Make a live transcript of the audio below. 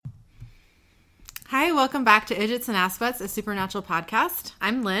Hi, welcome back to Idiots and Aspets, a supernatural podcast.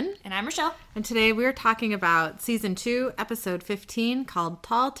 I'm Lynn. And I'm Rochelle. And today we're talking about Season 2, Episode 15, called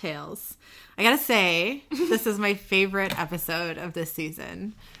Tall Tales. I gotta say, this is my favorite episode of this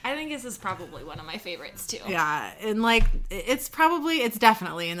season. I think this is probably one of my favorites, too. Yeah, and it's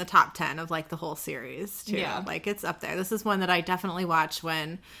definitely in the top 10 of the whole series, too. Yeah. It's up there. This is one that I definitely watch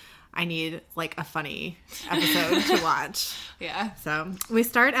when I need a funny episode to watch. Yeah. So we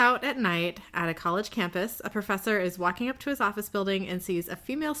start out at night at a college campus. A professor is walking up to his office building and sees a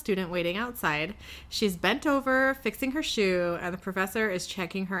female student waiting outside. She's bent over, fixing her shoe, and the professor is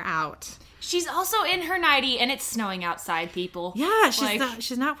checking her out. She's also in her nightie, and it's snowing outside, people. Yeah,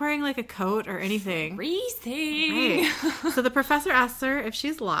 she's not wearing a coat or anything. Freezing. Right. So the professor asks her if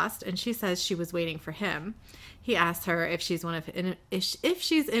she's lost, and she says she was waiting for him. He asks her if she's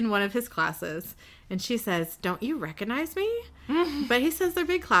in one of his classes, and she says, "Don't you recognize me?" But he says they're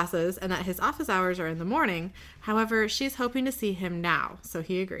big classes and that his office hours are in the morning. However, she's hoping to see him now, so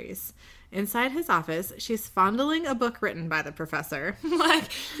he agrees. Inside his office, she's fondling a book written by the professor.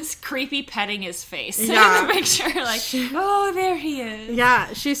 This creepy petting his face. Yeah. To make sure, oh, there he is.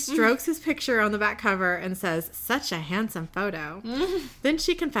 Yeah, she strokes his picture on the back cover and says, "Such a handsome photo." Then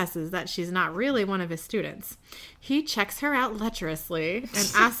she confesses that she's not really one of his students. He checks her out lecherously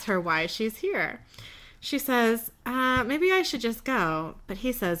and asks her why she's here. She says, maybe I should just go. But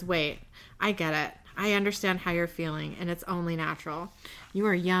he says, "Wait, I get it. I understand how you're feeling, and it's only natural. You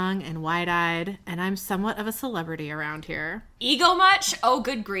are young and wide-eyed, and I'm somewhat of a celebrity around here." Ego much? Oh,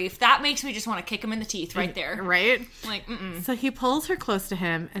 good grief. That makes me just want to kick him in the teeth right there. Right? Mm-mm. So he pulls her close to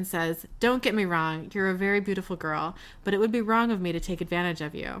him and says, "Don't get me wrong. You're a very beautiful girl, but it would be wrong of me to take advantage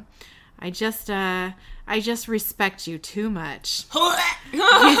of you. I just respect you too much."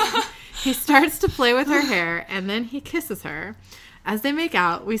 He starts to play with her hair, and then he kisses her. As they make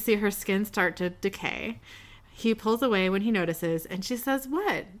out, we see her skin start to decay. He pulls away when he notices, and she says,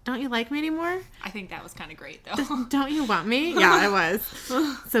 "What? Don't you like me anymore?" I think that was kind of great, though. "Don't you want me?" Yeah, it was.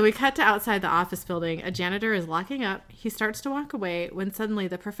 So we cut to outside the office building. A janitor is locking up. He starts to walk away when suddenly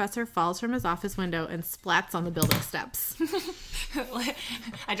the professor falls from his office window and splats on the building steps.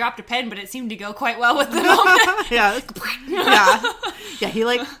 I dropped a pen, but it seemed to go quite well with the moment. Yeah.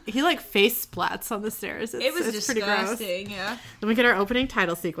 He face splats on the stairs. It was it's pretty gross. disgusting, yeah. Then we get our opening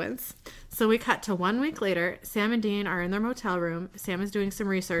title sequence. So we cut to 1 week later. Sam and Dean are in their motel room. Sam is doing some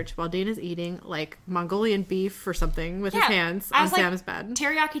research while Dean is eating Mongolian beef or something with his hands on Sam's bed.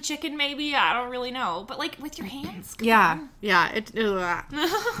 Teriyaki chicken, maybe? I don't really know. But with your hands? Come on. Yeah.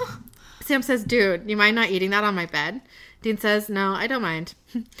 Sam says, "Dude, you mind not eating that on my bed?" Dean says, "No, I don't mind."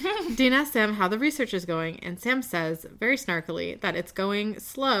 Dean asks Sam how the research is going, and Sam says, very snarkily, that it's going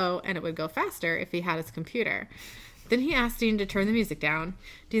slow and it would go faster if he had his computer. Then he asks Dean to turn the music down.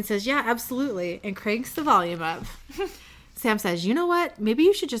 Dean says, "Yeah, absolutely," and cranks the volume up. Sam says, "You know what? Maybe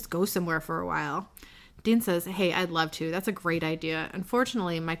you should just go somewhere for a while." Dean says, "Hey, I'd love to. That's a great idea.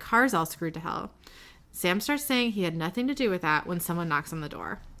 Unfortunately, my car's all screwed to hell." Sam starts saying he had nothing to do with that when someone knocks on the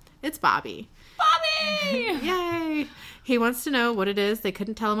door. It's Bobby. Bobby! Yay! He wants to know what it is they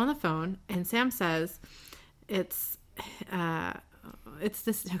couldn't tell him on the phone, and Sam says, it's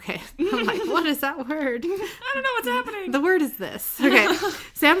this, okay. I'm like, what is that word? I don't know what's happening. The word is this. Okay.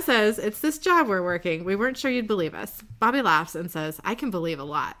 Sam says, "It's this job we're working. We weren't sure you'd believe us." Bobby laughs and says, "I can believe a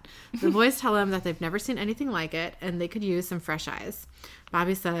lot." The boys tell him that they've never seen anything like it, and they could use some fresh eyes.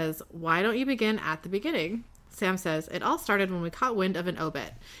 Bobby says, "Why don't you begin at the beginning?" Sam says, "It all started when we caught wind of an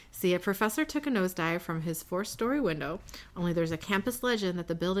obit. See, a professor took a nosedive from his 4-story window, only there's a campus legend that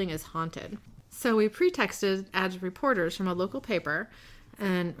the building is haunted. So we pretexted as reporters from a local paper,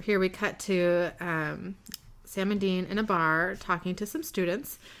 and here we cut to Sam and Dean in a bar talking to some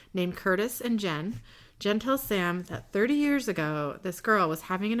students named Curtis and Jen. Jen tells Sam that 30 years ago, this girl was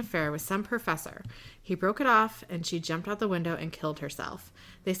having an affair with some professor. He broke it off, and she jumped out the window and killed herself.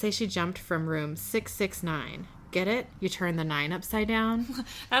 They say she jumped from room 669. Get it? You turn the 9 upside down?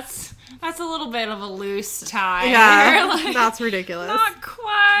 That's a little bit of a loose tie. Yeah, that's ridiculous. Not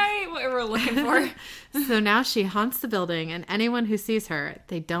quite what we're looking for. So now she haunts the building, and anyone who sees her,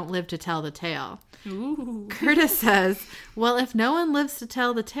 they don't live to tell the tale. Ooh. Curtis says, "Well, if no one lives to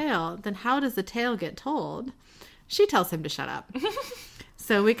tell the tale, then how does the tale get told?" She tells him to shut up.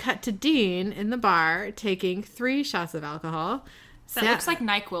 So we cut to Dean in the bar taking 3 shots of alcohol. That looks like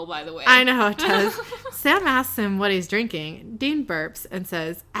NyQuil, by the way. I know it does. Sam asks him what he's drinking. Dean burps and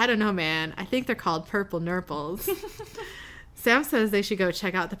says, "I don't know, man. I think they're called Purple Nurples." Sam says they should go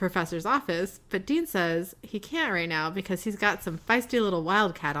check out the professor's office, but Dean says he can't right now because he's got some feisty little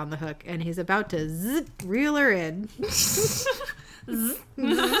wildcat on the hook and he's about to reel her in.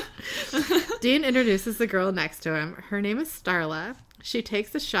 Dean introduces the girl next to him. Her name is Starla. She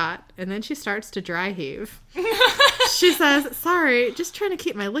takes a shot, and then she starts to dry heave. She says, sorry, just trying to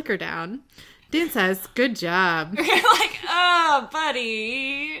keep my liquor down. Dean says, good job. You're like, oh,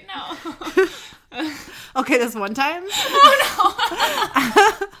 buddy, no. Okay, this one time, Oh, no.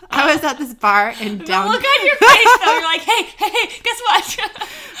 I was at this bar in Look downtown. on your face, though. You're like, hey, guess what?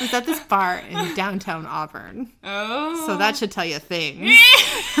 I was at this bar in downtown Auburn. Oh. So that should tell you things.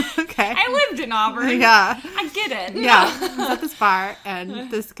 Okay. I lived in Auburn. Yeah. I get it. Yeah. I was at this bar, and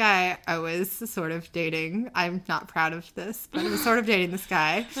this guy I was sort of dating. I'm not proud of this, but I was sort of dating this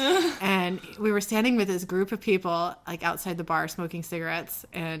guy. And we were standing with this group of people, like, outside the bar smoking cigarettes,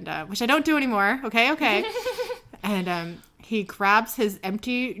 and which I don't do anymore. Okay. And he grabs his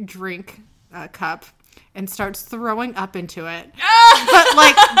empty drink cup and starts throwing up into it. But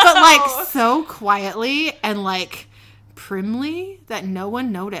like so quietly and like primly that no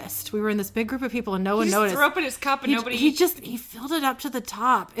one noticed. We were in this big group of people and no one noticed. Threw up in his cup and nobody. He filled it up to the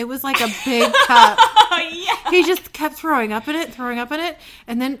top. It was like a big cup. Yeah. He just kept throwing up in it,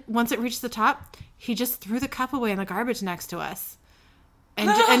 and then once it reached the top, he just threw the cup away in the garbage next to us.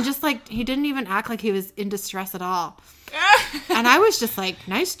 And just like, he didn't even act like he was in distress at all. And I was just like,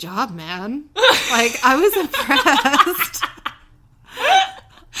 nice job, man. Like, I was impressed.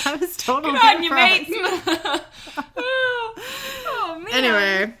 I was totally Good on you, impressed. mate. Oh, man.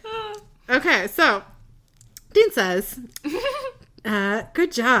 Anyway. Okay, so Dean says,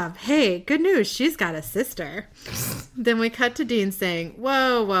 good job. Hey, good news. She's got a sister. Then we cut to Dean saying,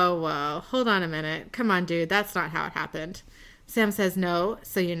 whoa. Hold on a minute. Come on, dude. That's not how it happened. Sam says, no,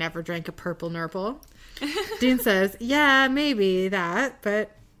 so you never drank a purple nurple. Dean says, yeah, maybe that,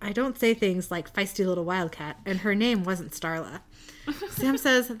 but I don't say things like feisty little wildcat, and her name wasn't Starla. Sam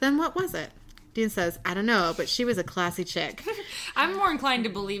says, then what was it? Dean says, I don't know, but she was a classy chick. I'm more inclined to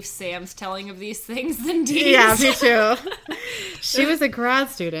believe Sam's telling of these things than Dean's. Yeah, me too. She was a grad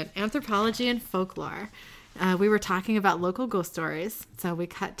student, anthropology and folklore. We were talking about local ghost stories, so we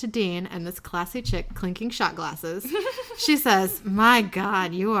cut to Dean and this classy chick clinking shot glasses. She says, my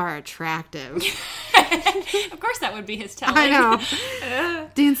God, you are attractive. Of course that would be his telling. I know.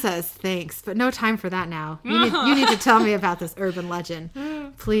 Dean says, thanks, but no time for that now. You need to tell me about this urban legend.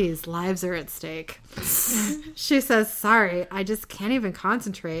 Please, lives are at stake. She says, sorry, I just can't even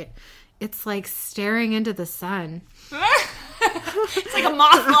concentrate. It's like staring into the sun. It's like a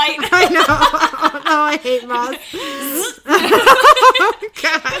moth light. I know. Oh, no, I hate moths. Oh,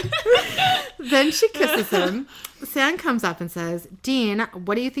 God. Then she kisses him. Sam comes up and says, Dean,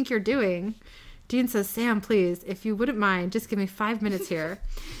 what do you think you're doing? Dean says, Sam, please, if you wouldn't mind, just give me 5 minutes here.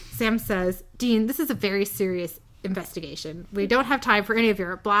 Sam says, Dean, this is a very serious investigation. We don't have time for any of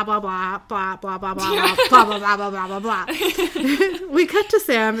your blah, blah, blah, blah, blah, blah, blah, blah, blah, blah, blah, blah, blah, blah, blah. We cut to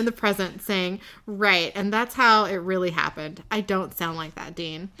Sam in the present saying, right, and that's how it really happened. I don't sound like that,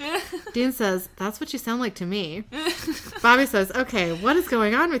 Dean. Dean says, that's what you sound like to me. Bobby says, okay, what is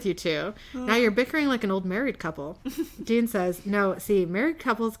going on with you two? Now you're bickering like an old married couple. Dean says, no, see, married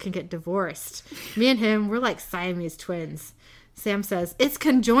couples can get divorced. Me and him, we're like Siamese twins. Sam says, it's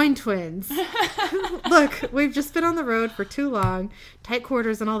conjoined twins. Look, we've just been on the road for too long, tight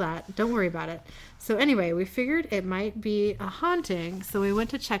quarters and all that. Don't worry about it. So anyway, we figured it might be a haunting, so we went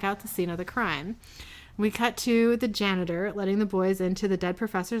to check out the scene of the crime. We cut to the janitor letting the boys into the dead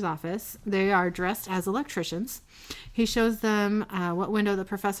professor's office. They are dressed as electricians. He shows them what window the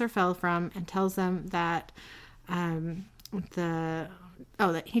professor fell from and tells them that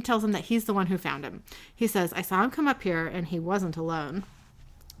he tells him that he's the one who found him. He says, I saw him come up here and he wasn't alone.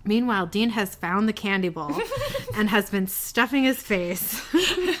 Meanwhile, Dean has found the candy bowl and has been stuffing his face.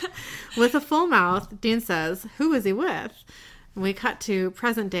 With a full mouth, Dean says, who is he with? And we cut to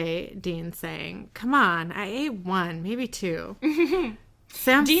present day Dean saying, come on, I ate one, maybe two.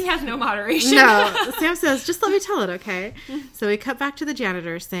 Dean has no moderation. No. Sam says, just let me tell it, okay? So we cut back to the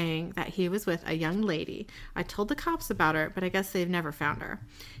janitor saying that he was with a young lady. I told the cops about her, but I guess they've never found her.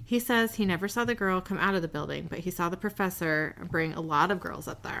 He says he never saw the girl come out of the building, but he saw the professor bring a lot of girls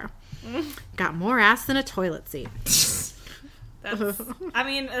up there. Got more ass than a toilet seat. I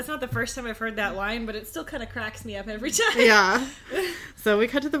mean, it's not the first time I've heard that line, but it still kind of cracks me up every time. Yeah. So we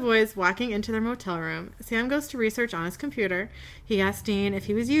cut to the boys walking into their motel room. Sam goes to research on his computer. He asks Dean if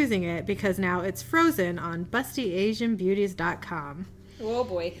he was using it because now it's frozen on bustyasianbeauties.com. Oh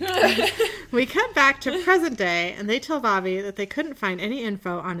boy. We cut back to present day, and they tell Bobby that they couldn't find any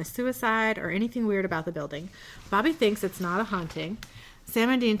info on a suicide or anything weird about the building. Bobby thinks it's not a haunting.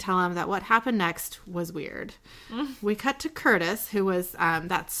 Sam and Dean tell him that what happened next was weird. We cut to Curtis, who was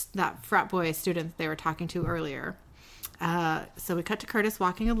that frat boy student they were talking to earlier. So we cut to Curtis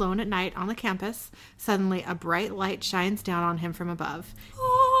walking alone at night on the campus. Suddenly, a bright light shines down on him from above.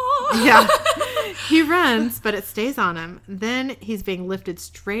 Yeah. He runs, but it stays on him. Then he's being lifted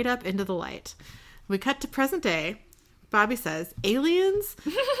straight up into the light. We cut to present day. Bobby says, aliens?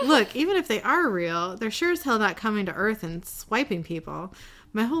 Look, even if they are real, they're sure as hell not coming to Earth and swiping people.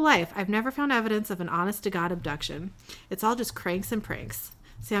 My whole life, I've never found evidence of an honest-to-God abduction. It's all just cranks and pranks.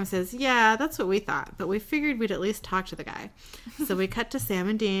 Sam says, yeah, that's what we thought, but we figured we'd at least talk to the guy. So we cut to Sam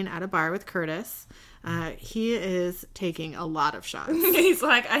and Dean at a bar with Curtis. He is taking a lot of shots. He's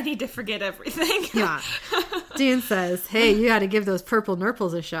like, I need to forget everything. Yeah. Dean says, hey, you got to give those purple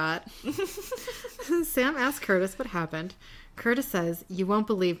nurples a shot. Sam asks Curtis what happened. Curtis says, you won't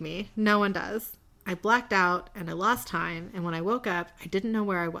believe me. No one does. I blacked out and I lost time, and when I woke up, I didn't know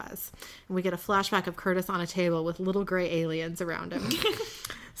where I was. And we get a flashback of Curtis on a table with little gray aliens around him.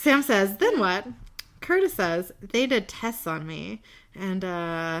 Sam says, then what? Curtis says, they did tests on me, and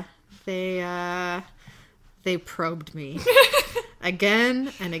they probed me.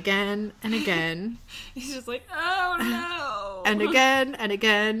 Again and again and again. He's just like, oh no. And again and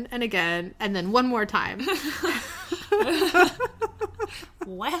again and again, and then one more time.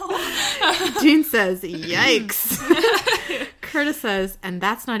 Well. Dean says, yikes. Curtis says, and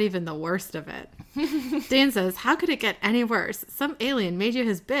that's not even the worst of it. Dean says, how could it get any worse? Some alien made you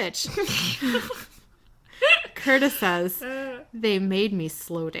his bitch. Curtis says, they made me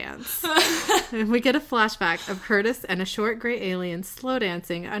slow dance. And we get a flashback of Curtis and a short gray alien slow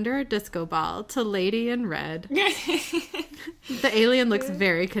dancing under a disco ball to Lady in Red. The alien looks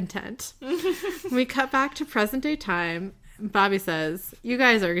very content. We cut back to present day time. Bobby says, you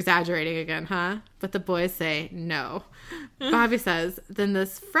guys are exaggerating again, huh? But the boys say, no. Bobby says, then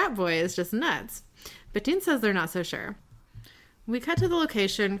this frat boy is just nuts. But Dean says they're not so sure. We cut to the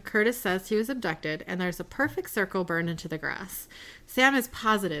location. Curtis says he was abducted, and there's a perfect circle burned into the grass. Sam is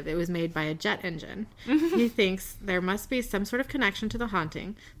positive it was made by a jet engine. He thinks there must be some sort of connection to the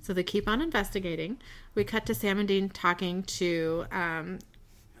haunting, so they keep on investigating. We cut to Sam and Dean talking to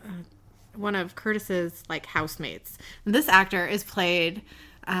one of Curtis's housemates. And this actor is played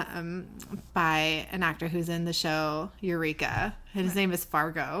by an actor who's in the show Eureka. And his name is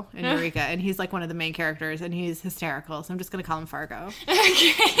Fargo in Eureka, and he's one of the main characters, and he's hysterical, so I'm just going to call him Fargo.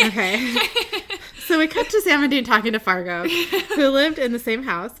 Okay. So we cut to Sam and Dean talking to Fargo, who lived in the same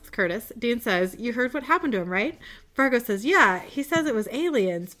house with Curtis. Dean says, you heard what happened to him, right? Fargo says, yeah, he says it was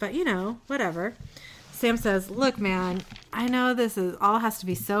aliens, but whatever. Sam says, look, man, I know this all has to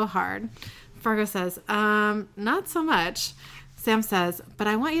be so hard. Fargo says, not so much. Sam says, but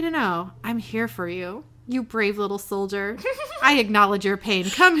I want you to know, I'm here for you. You brave little soldier. I acknowledge your pain.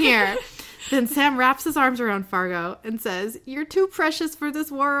 Come here. Then Sam wraps his arms around Fargo and says, you're too precious for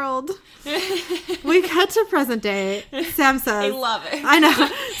this world. We cut to present day. Sam says, I love it. I know.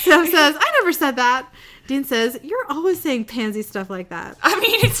 Sam says, I never said that. Dean says, you're always saying pansy stuff like that. I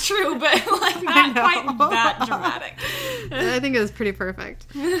mean, it's true, but not quite that dramatic. I think it was pretty perfect.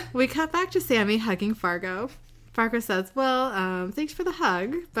 We cut back to Sammy hugging Fargo. Fargo says, well, thanks for the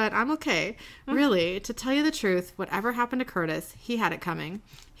hug, but I'm okay. Really, to tell you the truth, whatever happened to Curtis, he had it coming.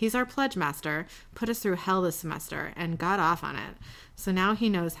 He's our pledge master, put us through hell this semester, and got off on it. So now he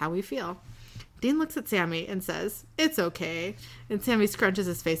knows how we feel. Dean looks at Sammy and says, it's okay. And Sammy scrunches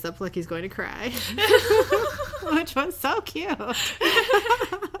his face up like he's going to cry. Which was so cute.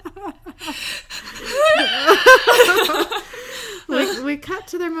 We cut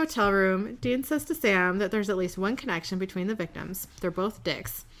to their motel room. Dean says to Sam that there's at least one connection between the victims. They're both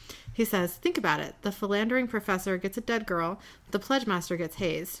dicks. He says, think about it. The philandering professor gets a dead girl. The pledge master gets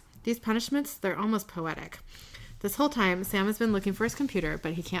hazed. These punishments, they're almost poetic. This whole time, Sam has been looking for his computer,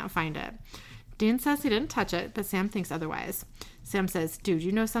 but he can't find it. Dean says he didn't touch it, but Sam thinks otherwise. Sam says, dude,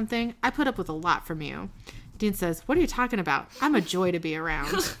 you know something? I put up with a lot from you. Dean says, what are you talking about? I'm a joy to be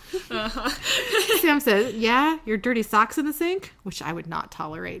around. Sam says, yeah, your dirty socks in the sink? Which I would not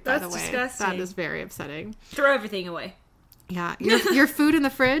tolerate, by the way. That's disgusting. That is very upsetting. Throw everything away. Yeah. Your food in the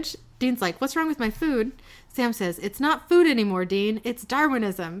fridge? Dean's like, what's wrong with my food? Sam says, it's not food anymore, Dean. It's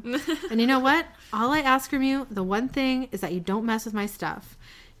Darwinism. And you know what? All I ask from you, the one thing, is that you don't mess with my stuff.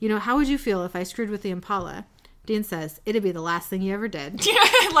 How would you feel if I screwed with the Impala? Dean says, it'd be the last thing you ever did.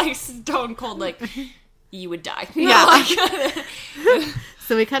 Stone cold, you would die. Yeah.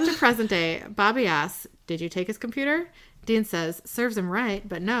 So we cut to present day. Bobby asks, did you take his computer? Dean says, serves him right,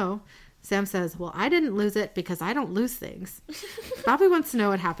 but no. Sam says, well, I didn't lose it because I don't lose things. Bobby wants to know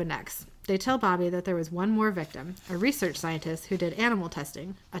what happened next. They tell Bobby that there was one more victim, a research scientist who did animal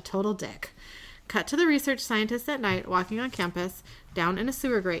testing, a total dick. Cut to the research scientist at night walking on campus. Down in a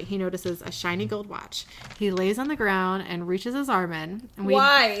sewer grate, he notices a shiny gold watch. He lays on the ground and reaches his arm in. And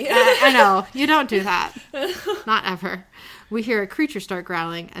Why? I know. You don't do that. Not ever. We hear a creature start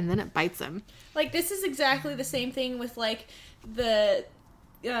growling, and then it bites him. Like, this is exactly the same thing with, like, the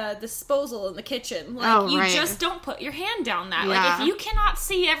disposal in the kitchen. Like, You just don't put your hand down that. Yeah. Like, if you cannot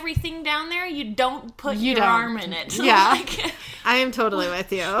see everything down there, you don't put your arm in it. Yeah. Like, I am totally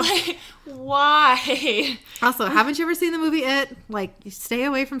with you. like, why? Also, haven't you ever seen the movie It? Like, you stay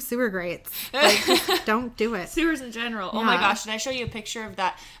away from sewer grates. Like, just don't do it. Sewers in general. Oh my Yeah. gosh, did I show you a picture of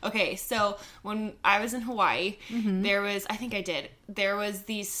that? Okay, so when I was in Hawaii, there was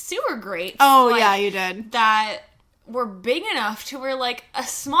these sewer grates. Oh, like, yeah, you did. that were big enough to where, like, a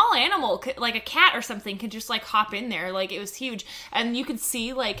small animal, could, like a cat or something, could just, like, hop in there. Like, it was huge. And you could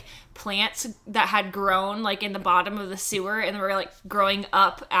see, like, plants that had grown, like, in the bottom of the sewer and were, like, growing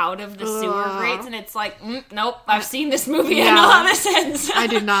up out of the sewer grates. And it's like, nope, I've seen this movie. I know how this ends. I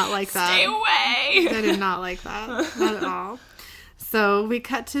did not like that. Stay away. I did not like that. Not at all. So we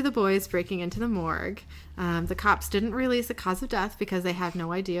cut to the boys breaking into the morgue. The cops didn't release a cause of death because they had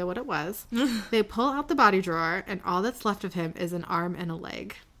no idea what it was. They pull out the body drawer, and all that's left of him is an arm and a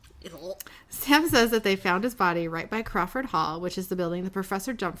leg. Sam says that they found his body right by Crawford Hall, which is the building the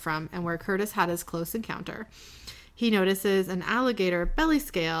professor jumped from and where Curtis had his close encounter. He notices an alligator belly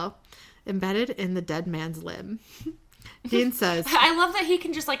scale embedded in the dead man's limb. Dean says... I love that he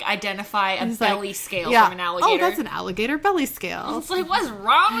can just, like, identify a belly scale from an Oh, alligator. that's an alligator belly scale. It's like, what's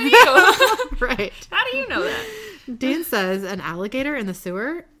wrong with you? Right. How do you know that? Dean says, an alligator in the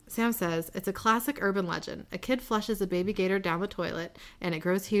sewer? Sam says, it's a classic urban legend. A kid flushes a baby gator down the toilet, and it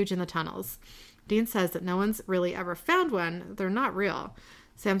grows huge in the tunnels. Dean says that no one's really ever found one. They're not real.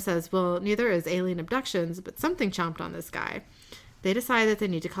 Sam says, well, neither is alien abductions, but something chomped on this guy. They decide that they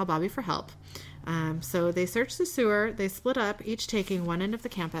need to call Bobby for help. So they search the sewer. They split up, each taking one end of the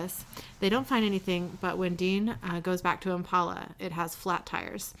campus. They don't find anything, but when Dean goes back to Impala, it has flat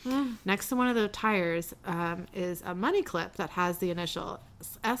tires. Next to one of the tires is a money clip that has the initial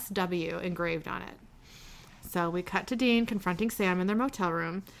SW engraved on it. So we cut to Dean confronting Sam in their motel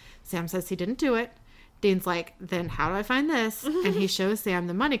room. Sam says he didn't do it. Dean's like, then how do I find this? And he shows Sam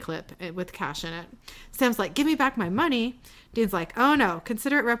the money clip with cash in it. Sam's like, give me back my money. Dean's like, oh no,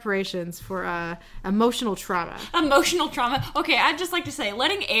 consider it reparations for emotional trauma. Emotional trauma. Okay, I'd just like to say,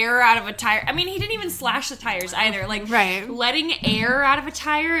 letting air out of a tire. I mean, he didn't even slash the tires either. Like, right. Letting air out of a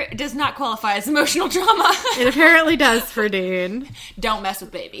tire does not qualify as emotional trauma. It apparently does for Dean. Don't mess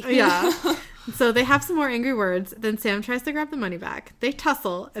with baby. Yeah. So they have some more angry words. Then Sam tries to grab the money back. They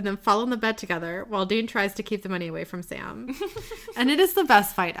tussle and then fall on the bed together while Dean tries to keep the money away from Sam. And it is the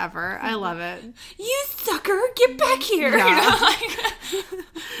best fight ever. I love it. You sucker, get back here. Yeah. You know, like,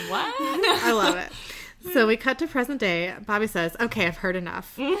 what? I love it. So we cut to present day. Bobby says, okay, I've heard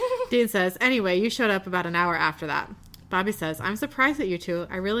enough. Dean says, anyway, you showed up about an hour after that. Bobby says, I'm surprised at you two.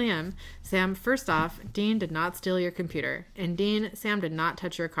 I really am. Sam, first off, Dean did not steal your computer. And Dean, Sam did not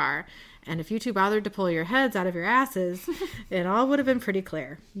touch your car. And if you two bothered to pull your heads out of your asses, it all would have been pretty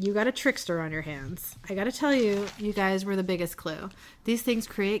clear. You got a trickster on your hands. I gotta tell you, you guys were the biggest clue. These things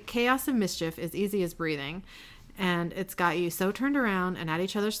create chaos and mischief as easy as breathing. And it's got you so turned around and at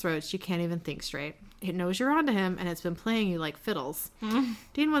each other's throats you can't even think straight. It knows you're onto him, and it's been playing you like fiddles.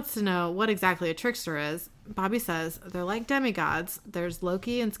 Dean wants to know what exactly a trickster is. Bobby says they're like demigods. There's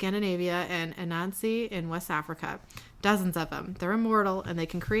Loki in Scandinavia and Anansi in West Africa. Dozens of them. They're immortal, and they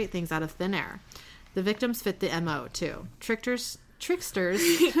can create things out of thin air. The victims fit the MO, too. Tricksters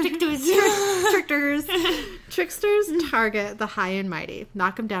target the high and mighty,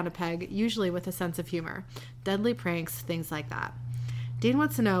 knock them down a peg, usually with a sense of humor. Deadly pranks, things like that. Dean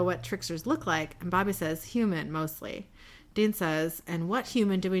wants to know what tricksters look like, and Bobby says human, mostly. Dean says, and what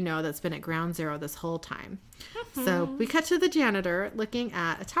human do we know that's been at ground zero this whole time? So we cut to the janitor looking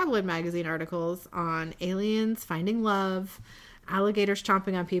at a tabloid magazine articles on aliens finding love, alligators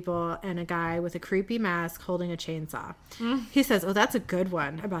chomping on people, and a guy with a creepy mask holding a chainsaw. He says, oh, that's a good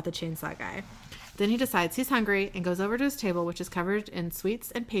one about the chainsaw guy. Then he decides he's hungry and goes over to his table, which is covered in sweets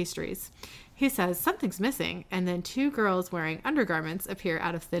and pastries. He says something's missing, and then two girls wearing undergarments appear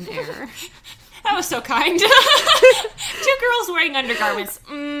out of thin air. That was so kind. Two girls wearing undergarments.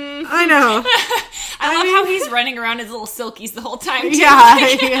 I know. I love how he's running around his little silkies the whole time, too. Yeah,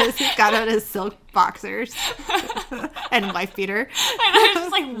 he is. He's got out his silk boxers and wife beater. And I was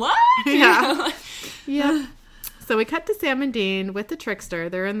just like, what? Yeah. Yeah. So we cut to Sam and Dean with the trickster.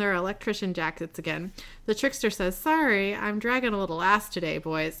 They're in their electrician jackets again. The trickster says, sorry, I'm dragging a little ass today,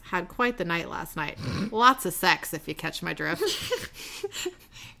 boys. Had quite the night last night. Lots of sex, if you catch my drift.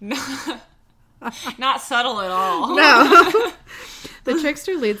 No. Not subtle at all. No. The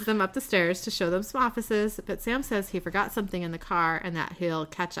trickster leads them up the stairs to show them some offices, but Sam says he forgot something in the car and that he'll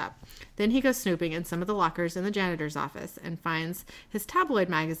catch up. Then he goes snooping in some of the lockers in the janitor's office and finds his tabloid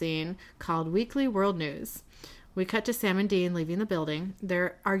magazine called Weekly World News. We cut to Sam and Dean leaving the building.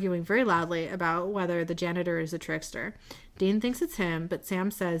 They're arguing very loudly about whether the janitor is a trickster. Dean thinks it's him, but Sam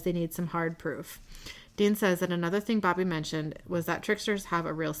says they need some hard proof. Dean says that another thing Bobby mentioned was that tricksters have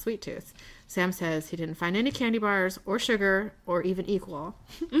a real sweet tooth. Sam says he didn't find any candy bars or sugar or even equal.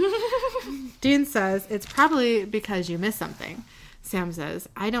 Dean says it's probably because you missed something. Sam says,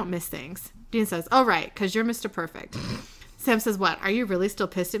 I don't miss things. Dean says, oh, right, because you're Mr. Perfect. Sam says, what, are you really still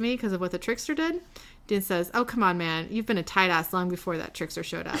pissed at me because of what the trickster did? Dean says, oh, come on, man. You've been a tight ass long before that trickster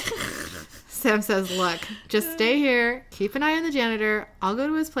showed up. Sam says, look, just stay here. Keep an eye on the janitor. I'll go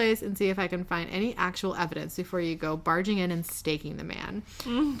to his place and see if I can find any actual evidence before you go barging in and staking the man.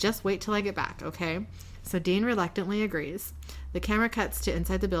 Just wait till I get back, okay? So Dean reluctantly agrees. The camera cuts to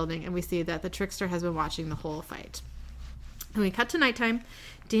inside the building, and we see that the trickster has been watching the whole fight. When we cut to nighttime,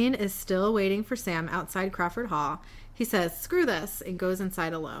 Dean is still waiting for Sam outside Crawford Hall. He says, screw this, and goes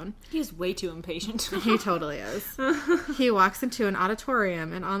inside alone. He's way too impatient. He totally is. He walks into an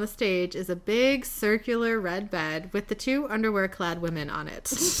auditorium, and on the stage is a big circular red bed with the two underwear-clad women on it.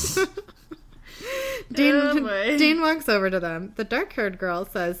 Dean walks over to them. The dark-haired girl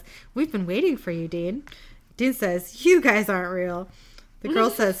says, we've been waiting for you, Dean. Dean says, you guys aren't real. The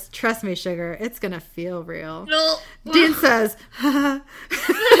girl says, trust me, sugar, it's gonna feel real. No. Dean says, He's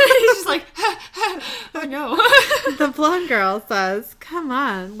just like, oh no. The blonde girl says, come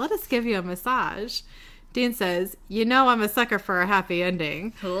on, let us give you a massage. Dean says, you know I'm a sucker for a happy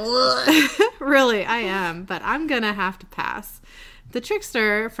ending. Really, I am, but I'm gonna have to pass. The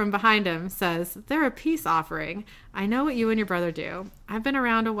trickster from behind him says, they're a peace offering. I know what you and your brother do. I've been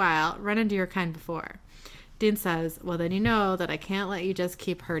around a while, run into your kind before. Dean says, well, then you know that I can't let you just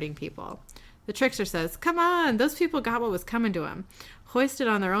keep hurting people. The trickster says, come on, those people got what was coming to them. Hoisted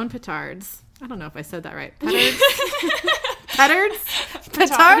on their own petards. I don't know if I said that right. Petards? Petards?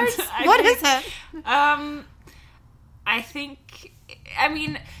 Petards? What is it? I think, I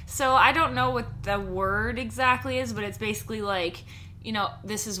mean, so I don't know what the word exactly is, but it's basically like, you know,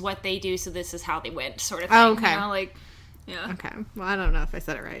 this is what they do, so this is how they went, sort of thing. Oh, okay. You know, like, yeah. Okay. Well, I don't know if I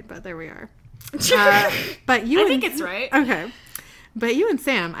said it right, but there we are. But you I think it's right. Okay. But you and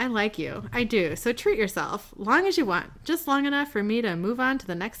Sam, I like you. I do. So treat yourself. Long as you want. Just long enough for me to move on to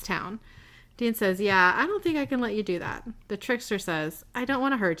the next town. Dean says, yeah, I don't think I can let you do that. The trickster says, I don't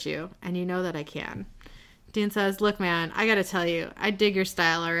want to hurt you, and you know that I can. Dean says, look, man, I gotta tell you, I dig your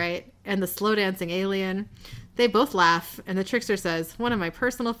style, all right? And the slow dancing alien. They both laugh, and the trickster says, one of my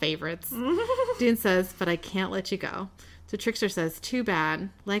personal favorites. Dean says, but I can't let you go. The trickster says, too bad.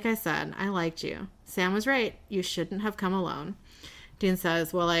 Like I said, I liked you. Sam was right. You shouldn't have come alone. Dean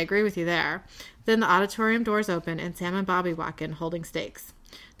says, well, I agree with you there. Then the auditorium doors open and Sam and Bobby walk in holding stakes.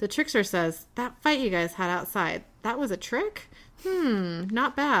 The trickster says, that fight you guys had outside, that was a trick?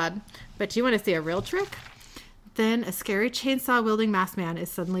 Not bad. But do you want to see a real trick? Then a scary chainsaw-wielding masked man is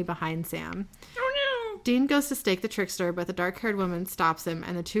suddenly behind Sam. Oh no. Dean goes to stake the trickster, but the dark-haired woman stops him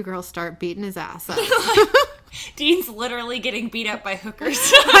and the two girls start beating his ass up. Dean's literally getting beat up by hookers.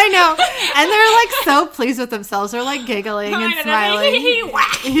 I know. And they're like so pleased with themselves. They're like giggling and smiling.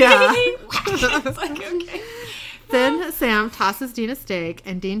 Yeah. It's like, okay. Then Sam tosses Dean a steak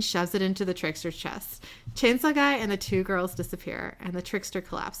and Dean shoves it into the trickster's chest. Chainsaw Guy and the two girls disappear and the trickster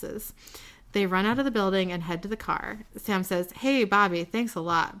collapses. They run out of the building and head to the car. Sam says, hey, Bobby, thanks a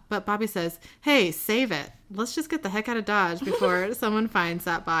lot. But Bobby says, hey, save it. Let's just get the heck out of Dodge before someone finds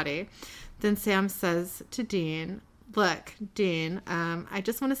that body. Then Sam says to Dean, look, Dean, I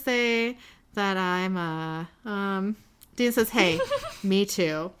just want to say that I'm, Dean says, hey, me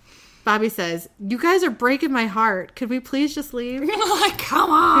too. Bobby says, you guys are breaking my heart. Could we please just leave? Like,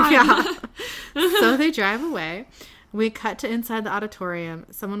 come on. Yeah. So they drive away. We cut to inside the auditorium.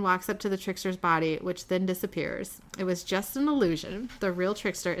 Someone walks up to the trickster's body, which then disappears. It was just an illusion. The real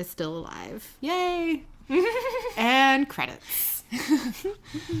trickster is still alive. Yay! And credits.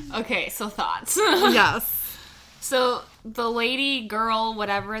 Okay, so thoughts. Yes. So the lady, girl,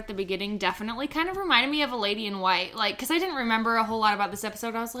 whatever at the beginning definitely kind of reminded me of a Lady in White. Like, because I didn't remember a whole lot about this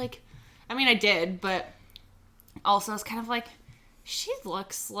episode. I was like, I mean, I did, but also I was kind of like, she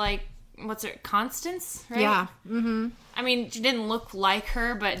looks like, what's her, Constance, right? Yeah. Mm-hmm. I mean, she didn't look like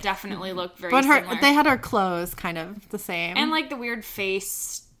her, but definitely looked very But similar. they had her clothes kind of the same. And like the weird face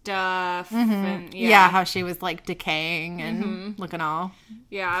stuff. Mm-hmm. And, yeah, how she was like decaying and looking all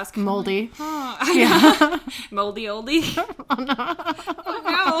yeah, I was kind moldy. of like, yeah. Moldy oldie. Oh no.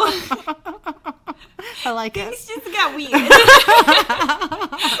 Oh no. I like it. It's just got weird.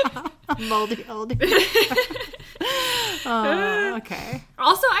 Moldy old. Okay.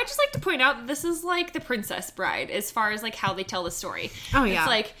 Also, I just like to point out that this is like The Princess Bride as far as like how they tell the story. Oh, yeah. It's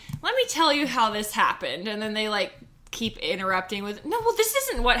like, let me tell you how this happened. And then they like keep interrupting with, no, well, this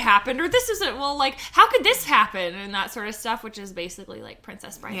isn't what happened. Or this isn't, well, like, how could this happen? And that sort of stuff, which is basically like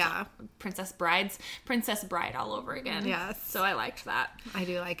Princess Bride. Yeah. Princess Bride all over again. Yes. So I liked that. I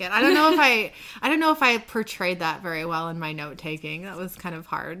do like it. I don't know if I portrayed that very well in my note taking. That was kind of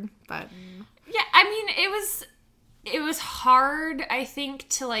hard, but Yeah, I mean, it was hard, I think,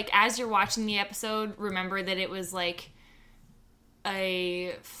 to, like, as you're watching the episode, remember that it was, like,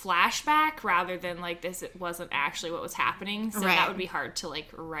 a flashback rather than, like, this it wasn't actually what was happening. So Right. that would be hard to, like,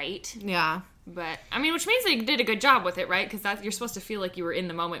 write. yeah. But, I mean, which means they did a good job with it, right? Because you're supposed to feel like you were in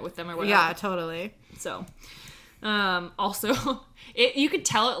the moment with them or whatever. Yeah, totally. So, also, you could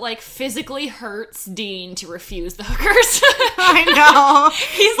tell it, like, physically hurts Dean to refuse the hookers. I know.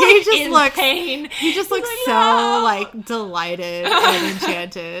 He's, like, He just in looks- pain. He just looks like, so, "No." like, delighted and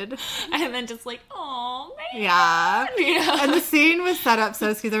enchanted. And then just like, oh, man. Yeah. You know? And the scene was set up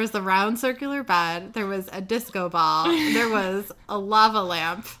so there was the round circular bed, there was a disco ball, there was a lava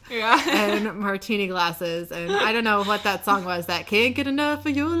lamp, Yeah. and martini glasses, and I don't know what that song was, that Can't Get Enough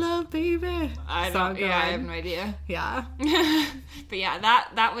of Your Love, Baby. I song don't. Yeah, I going. have no idea. Yeah. But yeah,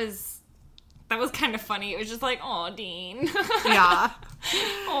 that was kind of funny. It was just like, oh, Dean. Yeah.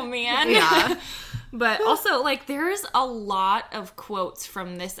 Oh man. Yeah. But also, like, there's a lot of quotes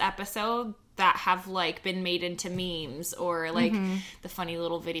from this episode that have like been made into memes or like the funny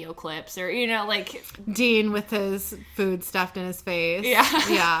little video clips or like Dean with his food stuffed in his face. Yeah.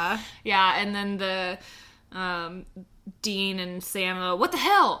 Yeah. yeah, and then the Dean and Sam, what the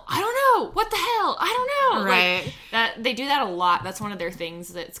hell? I don't know. What the hell? I don't know. Right. Like, that they do that a lot. That's one of their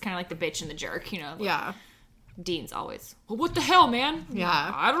things. That's kind of like the bitch and the jerk, like, Yeah. Dean's always, well, what the hell, man?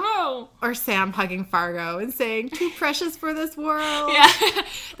 Yeah. I don't know. Or Sam hugging Fargo and saying, too precious for this world. Yeah.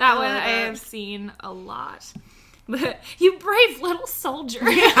 That one love I it. have seen a lot. But you brave little soldier.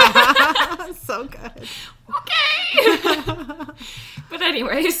 So good. Okay. But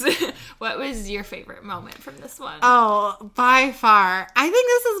anyways, what was your favorite moment from this one? Oh, by far. I think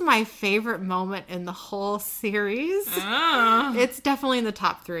this is my favorite moment in the whole series. Oh. It's definitely in the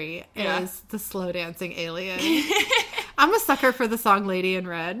top 3. Yeah. Is the slow dancing alien. I'm a sucker for the song Lady in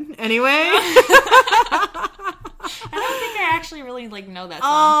Red. Anyway. I don't think I actually really know that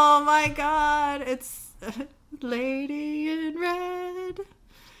song. Oh my god. It's Lady in Red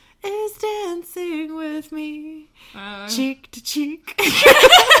is dancing with me. Cheek to cheek.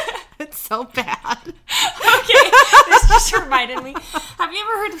 It's so bad. Okay, this just reminded me. Have you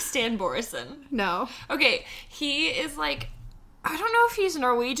ever heard of Stan Borison? No. Okay, he is I don't know if he's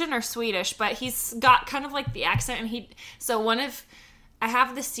Norwegian or Swedish, but he's got kind of like the accent, and I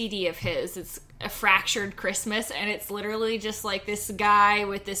have the CD of his. It's A Fractured Christmas, and it's literally just like this guy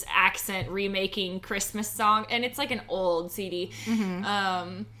with this accent remaking Christmas song, and it's like an old CD.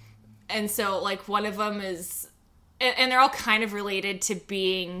 Mm-hmm. And so one of them is, and they're all kind of related to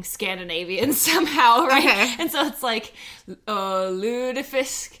being Scandinavian somehow, right? Okay. And so it's like, oh,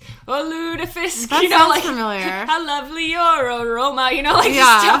 lutefisk, That you know, sounds like, familiar. how lovely your aroma, you know, like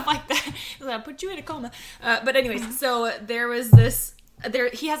Yeah. stuff like that. I'll put you in a coma. But anyways, so there was this,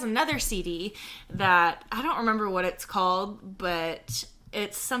 he has another CD that, I don't remember what it's called, but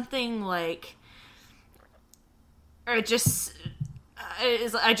it's something like, I just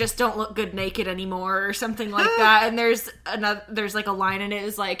don't look good naked anymore, or something like that. And there's a line in it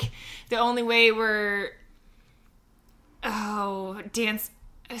is like, the only way we're dance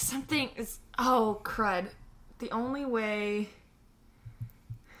something is crud. The only way.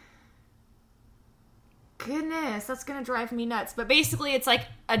 Goodness, that's gonna drive me nuts. But basically, it's like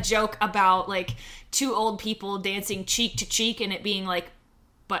a joke about two old people dancing cheek to cheek, and it being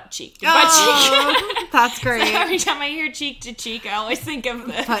butt cheek to butt cheek. That's great. So every time I hear cheek to cheek, I always think of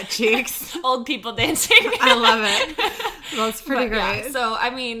the Butt cheeks. old people dancing. I love it. That's pretty But, yeah, great. so I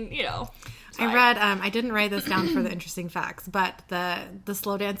mean, I read, I didn't write this down for the interesting facts, but the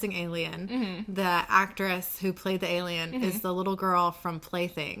slow dancing alien, the actress who played the alien is the little girl from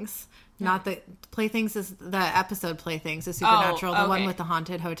Playthings. Not the Playthings is the episode Playthings is Supernatural, the one okay. with the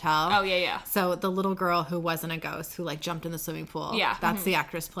haunted hotel. Oh, yeah. So the little girl who wasn't a ghost who jumped in the swimming pool. Yeah. That's the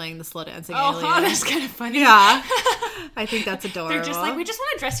actress playing the slow dancing Oh, alien. that's kind of funny. Yeah. I think that's adorable. They're just we just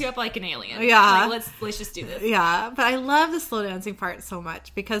want to dress you up like an alien. Yeah. Let's just do this. Yeah, but I love the slow dancing part so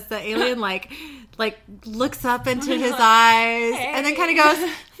much because the alien looks up into his eyes and then kind of goes,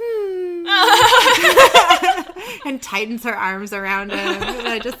 and tightens her arms around him. And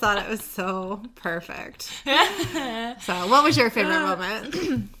I just thought it was so perfect. So, what was your favorite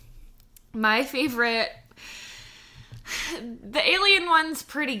moment? My favorite... The alien one's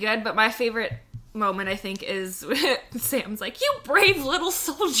pretty good, but my favorite moment, I think, is Sam's like, "You brave little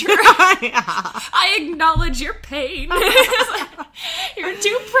soldier. I acknowledge your pain. You're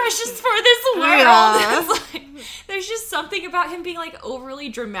too precious for this world." Yeah. It's like, there's just something about him being like overly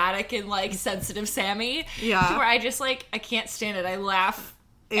dramatic and like sensitive Sammy. Yeah. To where I just like, I can't stand it. I laugh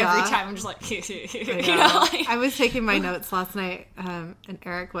Yeah. every time. I'm just like, Yeah. like, I was taking my notes last night, and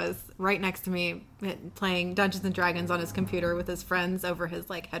Eric was right next to me playing Dungeons and Dragons on his computer with his friends over his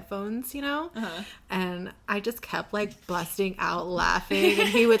like headphones, and I just kept like busting out laughing, and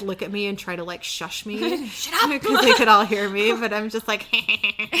he would look at me and try to like shush me, shut up, because they could all hear me, but I'm just like,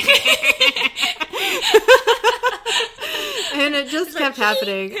 and it just kept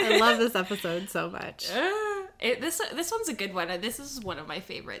happening. I love this episode so much. This one's a good one. This is one of my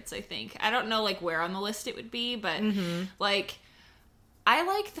favorites, I think. I don't know like where on the list it would be, but like I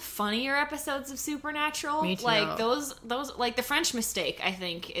like the funnier episodes of Supernatural. Me too. Like those like The French Mistake, I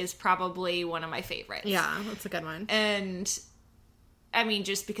think, is probably one of my favorites. Yeah, that's a good one. And I mean,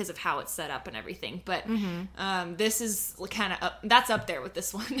 just because of how it's set up and everything, but this is kind of that's up there with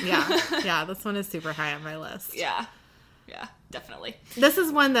this one. Yeah, this one is super high on my list. Yeah, definitely. This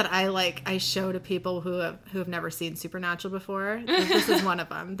is one that I show to people who have never seen Supernatural before. This is one of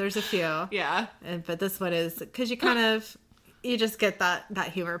them. There's a few. Yeah. But this one is, because you just get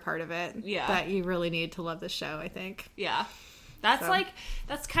that humor part of it. Yeah. That you really need to love this show, I think. Yeah.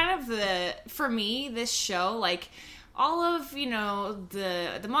 That's kind of for me, this show, like all of,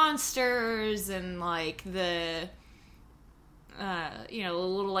 the monsters and like the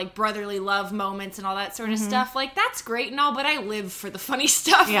little like brotherly love moments and all that sort of stuff, like that's great and all, but I live for the funny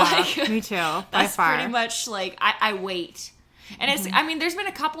stuff. Yeah, like, me too. By that's far. pretty much like I wait. And it's, I mean, there's been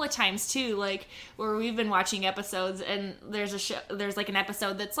a couple of times too, like where we've been watching episodes and there's like an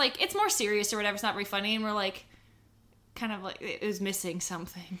episode that's like, it's more serious or whatever, it's not very funny, and we're like, kind of like it was missing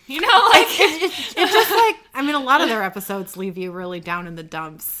something, like it's just like, I mean, a lot of their episodes leave you really down in the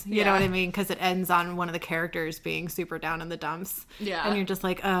dumps, you know what I mean, because it ends on one of the characters being super down in the dumps, and you're just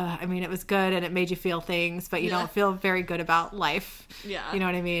like, I mean, it was good and it made you feel things, but you don't feel very good about life, you know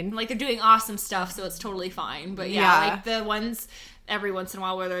what I mean, like they're doing awesome stuff, so it's totally fine, but like the ones every once in a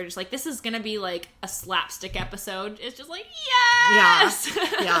while where they're just like, this is gonna be like a slapstick episode, it's just like, yes,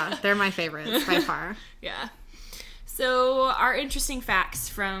 yeah, they're my favorites by far. So, our interesting facts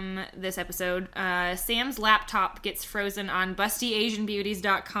from this episode. Sam's laptop gets frozen on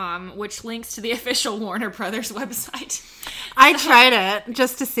BustyAsianBeauties.com, which links to the official Warner Brothers website. I tried it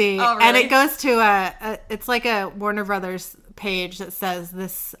just to see. Oh, really? And it goes to it's like a Warner Brothers page that says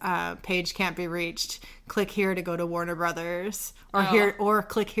this page can't be reached. Click here to go to Warner Brothers, or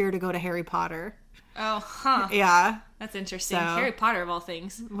click here to go to Harry Potter. Oh, huh. Yeah. That's interesting. So, Harry Potter of all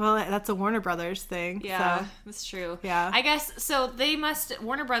things. Well, that's a Warner Brothers thing. Yeah, so. That's true. Yeah. I guess, so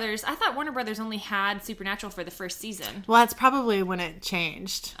Warner Brothers, I thought Warner Brothers only had Supernatural for the first season. Well, that's probably when it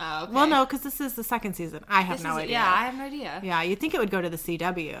changed. Oh, okay. Well, no, because this is the second season. I have no idea. Yeah, I have no idea. Yeah, you'd think it would go to the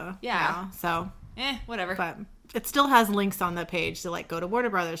CW. Yeah. So. Whatever. But it still has links on the page to like go to Warner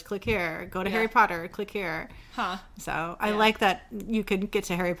Brothers, click here, go to Harry Potter, click here. Huh. So I like that you can get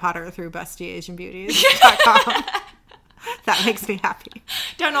to Harry Potter through BustyAsianBeauties.com. That makes me happy.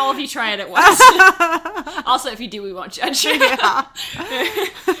 Don't all of you try it at once. Also, if you do, we won't judge you. Yeah.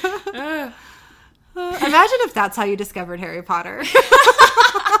 Imagine if that's how you discovered Harry Potter.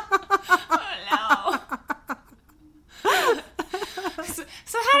 Oh, no.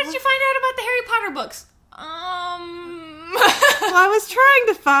 So how did you find out about the Harry Potter books? Well, I was trying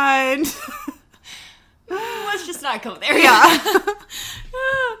to find. Let's just not go there. Yeah.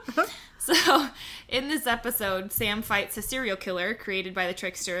 So, in this episode, Sam fights a serial killer created by the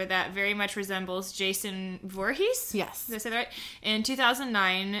trickster that very much resembles Jason Voorhees. Yes. Did I say that right? In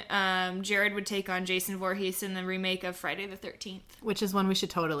 2009, Jared would take on Jason Voorhees in the remake of Friday the 13th. Which is one we should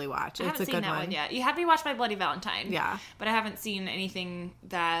totally watch. I It's haven't a seen good that one yet. You had me watch My Bloody Valentine. Yeah. But I haven't seen anything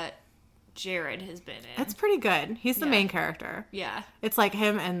that Jared has been in. It's pretty good. He's the main character. Yeah. It's like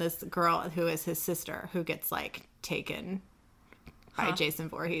him and this girl who is his sister who gets like taken by Jason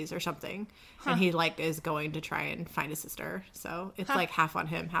Voorhees or something. And he like is going to try and find his sister. So it's like half on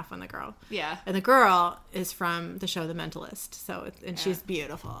him, half on the girl. Yeah. And the girl is from the show The Mentalist. So she's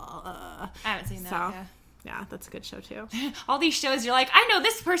beautiful. I haven't seen that. So Yeah, that's a good show too. All these shows, you're like, I know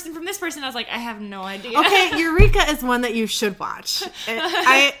this person from this person. I was like, I have no idea. Okay, Eureka is one that you should watch.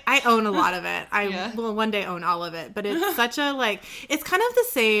 I own a lot of it. I will one day own all of it. But it's such a, like, it's kind of the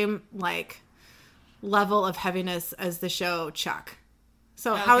same, like, level of heaviness as the show Chuck.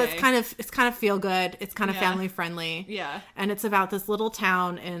 So how it's kind of feel good. It's kind of family friendly. Yeah. And it's about this little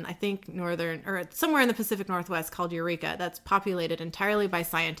town in, I think, northern, or somewhere in the Pacific Northwest called Eureka that's populated entirely by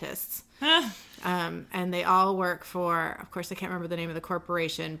scientists. And they all work for, of course, I can't remember the name of the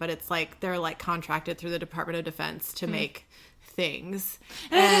corporation, but it's like they're like contracted through the Department of Defense to make things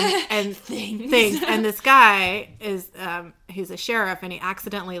and things. And this guy is he's a sheriff, and he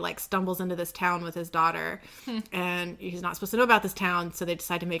accidentally like stumbles into this town with his daughter, and he's not supposed to know about this town, so they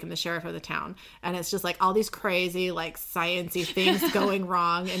decide to make him the sheriff of the town. And it's just like all these crazy like sciencey things going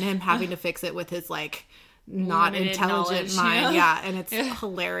wrong, and him having to fix it with his like not limited intelligent knowledge, mind. Yeah, and it's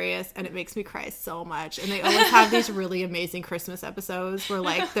hilarious, and it makes me cry so much. And they always have these really amazing Christmas episodes where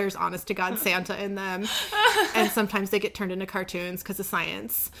like there's honest to God Santa in them, and sometimes they get turned into cartoons because of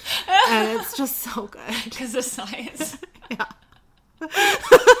science, and it's just so good. Because of science. Yeah.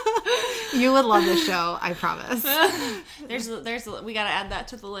 You would love this show, I promise. We gotta add that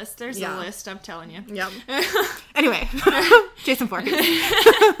to the list. There's a list, I'm telling you. Yep. Anyway, Jason Voorhees.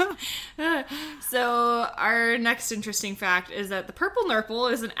 So our next interesting fact is that the Purple Nurple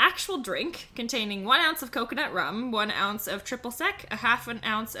is an actual drink containing 1 ounce of coconut rum, 1 ounce of triple sec, a half an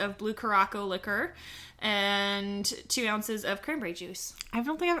ounce of blue Curaçao liquor, and 2 ounces of cranberry juice. I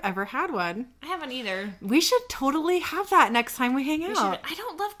don't think I've ever had one. I haven't either. We should totally have that next time we hang out. I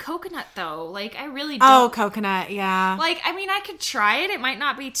don't love coconut though. Like, I really Oh, don't. coconut, yeah. Like, I mean, I could try it. It might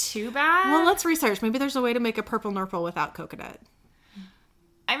not be too bad. Well, let's research. Maybe there's a way to make a Purple Nurple without coconut.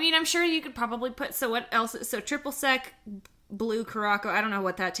 I mean, I'm sure you could probably put, so what else? So triple sec, blue Curaçao, I don't know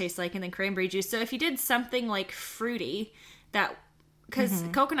what that tastes like, and then cranberry juice. So if you did something like fruity, that, because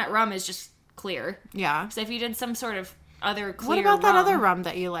coconut rum is just clear. Yeah. So if you did some sort of other clear What about rum, that other rum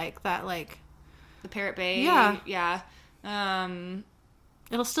that you like? That like the Parrot Bay? Yeah. Yeah.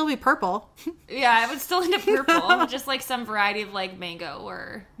 It'll still be purple. Yeah, it would still end up purple. Just like some variety of like mango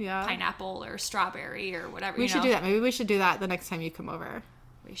or pineapple or strawberry or whatever. We should do that. Maybe we should do that the next time you come over.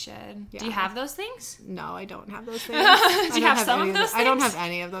 We should. Yeah. Do you have those things? No, I don't have those things. Do you have some of those things? I don't have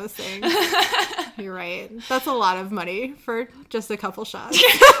any of those things. You're right. That's a lot of money for just a couple shots.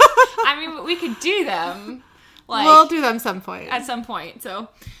 I mean, we could do them. Like, we'll do them some point. At some point. So,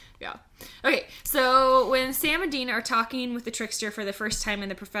 yeah. Okay, so when Sam and Dean are talking with the trickster for the first time in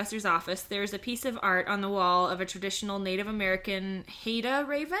the professor's office, there's a piece of art on the wall of a traditional Native American Haida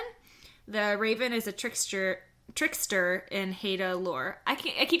raven. The raven is a trickster in Haida lore. I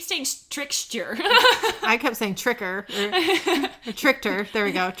keep saying trickster. I kept saying tricker or trickter. There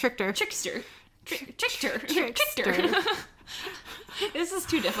we go, trickster. Trickster. Trickster. Trickster. This is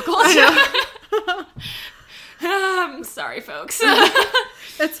too difficult. Sorry, folks.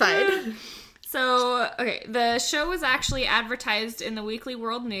 It's fine. So, okay, the show was actually advertised in the Weekly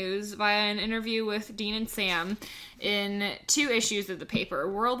World News via an interview with Dean and Sam in 2 issues of the paper.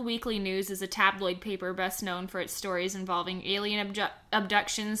 World Weekly News is a tabloid paper best known for its stories involving alien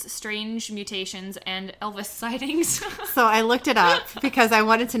abductions, strange mutations, and Elvis sightings. So I looked it up because I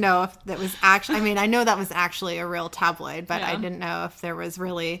wanted to know if that was actually, I mean, I know that was actually a real tabloid, but I didn't know if there was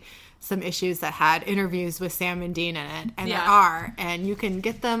really some issues that had interviews with Sam and Dean in it, and there are, and you can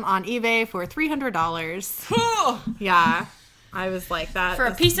get them on eBay for $300. Yeah, I was like that for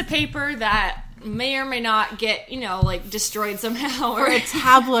a piece of paper that may or may not get, like destroyed somehow, or a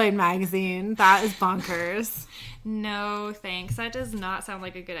tabloid magazine. That is bonkers. No thanks, that does not sound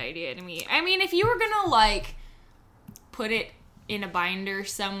like a good idea to me. I mean, if you were gonna like put it in a binder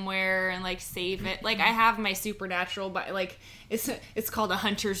somewhere and like save it, like I have my Supernatural, but like it's called a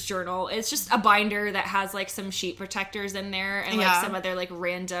Hunter's Journal. It's just a binder that has like some sheet protectors in there and like some other like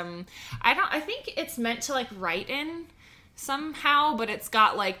random, I think it's meant to like write in somehow, but it's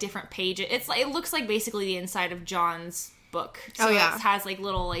got like different pages. It's like, it looks like basically the inside of John's book. So it has like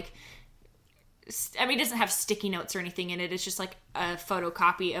little like, I mean, it doesn't have sticky notes or anything in it. It's just like a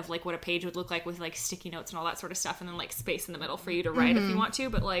photocopy of like what a page would look like with like sticky notes and all that sort of stuff, and then like space in the middle for you to write if you want to.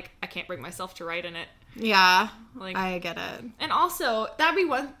 But like, I can't bring myself to write in it. Yeah, like, I get it. And also,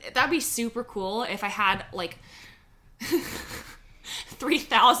 that'd be super cool if I had like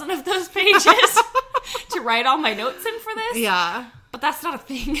 3,000 of those pages to write all my notes in for this. Yeah. But that's not a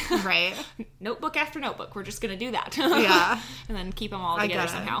thing. Right. Notebook after notebook. We're just going to do that. Yeah. And then keep them all together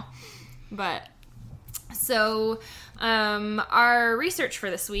somehow. But, so, our research for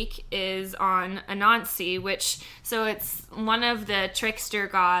this week is on Anansi, so it's one of the trickster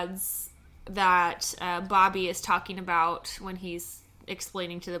gods that Bobby is talking about when he's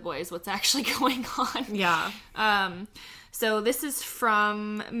explaining to the boys what's actually going on. Yeah. So this is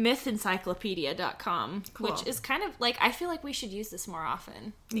from mythencyclopedia.com, Cool. which is kind of like, I feel like we should use this more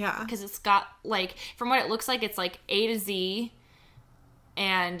often. Yeah. Because it's got, like, from what it looks like, it's like A to Z,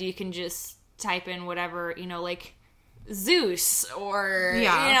 and you can just type in whatever, you know, like Zeus or, you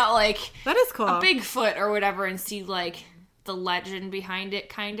know, like That is cool. a Bigfoot or whatever, and see, like, the legend behind it,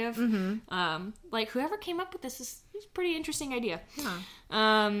 kind of. Mm-hmm. Like, whoever came up with this is a pretty interesting idea.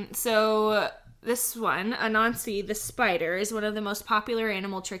 Yeah. So this one, Anansi the spider, is one of the most popular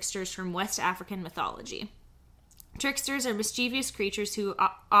animal tricksters from West African mythology. Tricksters are mischievous creatures who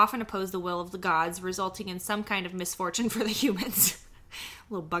often oppose the will of the gods, resulting in some kind of misfortune for the humans.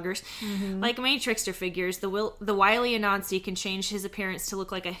 Little buggers. Mm-hmm. Like many trickster figures, the wily Anansi can change his appearance to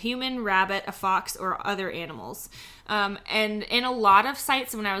look like a human, rabbit, a fox, or other animals. And in a lot of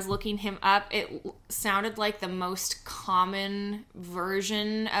sites, when I was looking him up, it sounded like the most common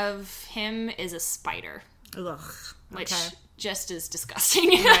version of him is a spider. Ugh. Which Okay. just is disgusting.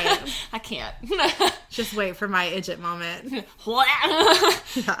 Right. I can't. Just wait for my idjit moment.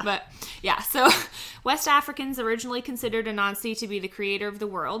 But yeah, so West Africans originally considered Anansi to be the creator of the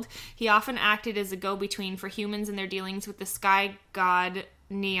world. He often acted as a go-between for humans in their dealings with the sky god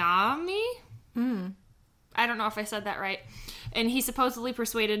Niami. I don't know if I said that right. And he supposedly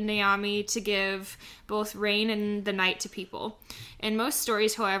persuaded Niami to give both rain and the night to people. In most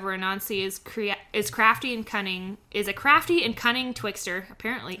stories, however, Anansi is crafty and cunning. Is a crafty and cunning trickster,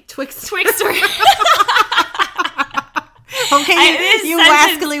 apparently. Twixter. Trickster. Okay, you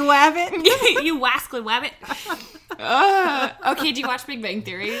wascally wabbit. You wascally wabbit. Okay, do you watch Big Bang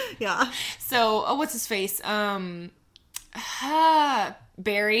Theory? Yeah. So, what's his face?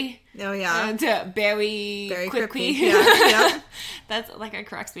 Barry. Oh, yeah. Barry Quickly. Quickly. Yeah. That's like it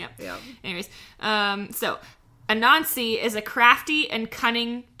cracks me up. Yeah. Anyways, so Anansi is a crafty and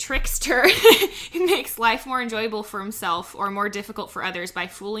cunning trickster who makes life more enjoyable for himself or more difficult for others by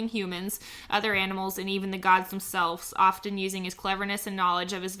fooling humans, other animals, and even the gods themselves, often using his cleverness and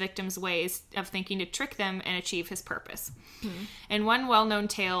knowledge of his victims' ways of thinking to trick them and achieve his purpose. In one well-known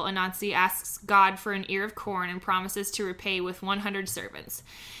tale, Anansi asks God for an ear of corn and promises to repay with 100 servants.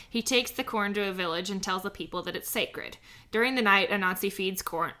 He takes the corn to a village and tells the people that it's sacred. During the night, Anansi feeds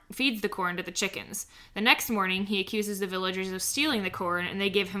the corn to the chickens. The next morning, he accuses the villagers of stealing the corn, and they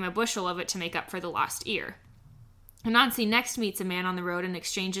give him a bushel of it to make up for the lost ear. Anansi next meets a man on the road and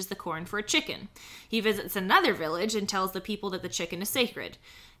exchanges the corn for a chicken. He visits another village and tells the people that the chicken is sacred.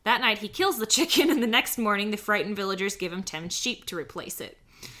 That night, he kills the chicken, and the next morning, the frightened villagers give him 10 sheep to replace it.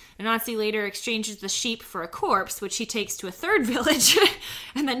 Anansi later exchanges the sheep for a corpse, which he takes to a third village,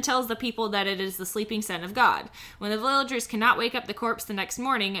 and then tells the people that it is the sleeping son of God. When the villagers cannot wake up the corpse the next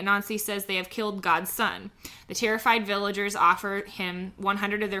morning, Anansi says they have killed God's son. The terrified villagers offer him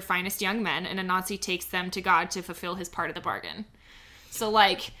 100 of their finest young men, and Anansi takes them to God to fulfill his part of the bargain. So,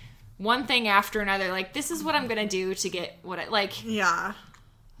 like, one thing after another, like, this is what I'm gonna do to get what I, like... Yeah.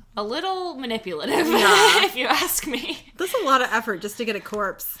 A little manipulative, Yeah. if you ask me. That's a lot of effort just to get a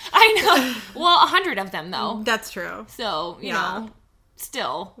corpse. I know. Well, 100 of them, though. That's true. So, you know,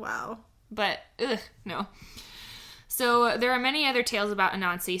 still. Wow. But, no. So, there are many other tales about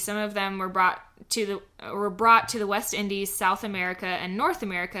Anansi. Some of them were brought to the West Indies, South America, and North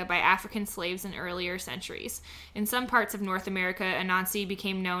America by African slaves in earlier centuries. In some parts of North America, Anansi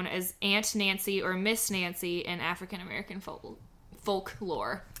became known as Aunt Nancy or Miss Nancy in African American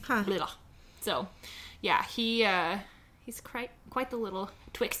folklore. Huh. Blah. So, yeah, he's quite the little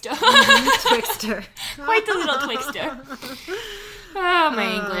twixter. Twixter. Quite the little twixter. Oh,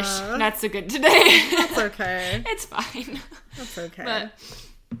 my English. Not so good today. That's okay. It's fine. That's okay. But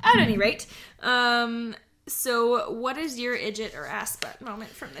at any rate, so what is your idjit or ass butt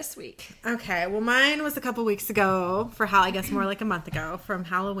moment from this week? Okay, well, mine was a couple weeks ago, I guess more like a month ago, from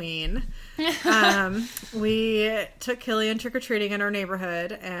Halloween. We took Killian trick-or-treating in our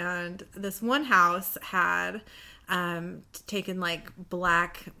neighborhood, and this one house had taken, like,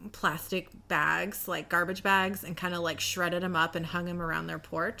 black plastic bags, like garbage bags, and kind of, like, shredded them up and hung them around their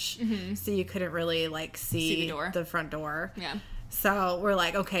porch. Mm-hmm. So you couldn't really, like, see the front door. Yeah. So we're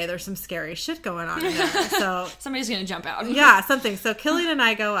like, okay, there's some scary shit going on in there. So somebody's gonna jump out. Yeah, something. So Killian and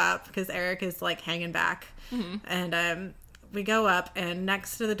I go up because Eric is like hanging back, and we go up, and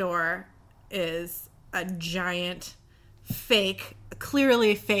next to the door is a giant,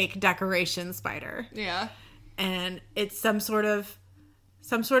 clearly fake decoration spider. Yeah. And it's some sort of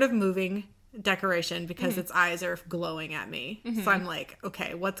moving decoration because its eyes are glowing at me. So I'm like,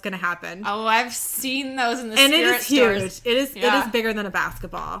 okay, what's gonna happen? Oh, I've seen those in the And spirit it is stores. huge. It Yeah. is bigger than a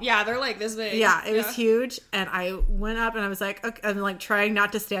basketball. Yeah, they're like this big. Yeah, it was huge, and I went up and I was like, okay, I'm like trying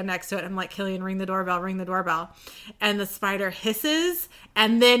not to stand next to it. I'm like, Killian, ring the doorbell, and the spider hisses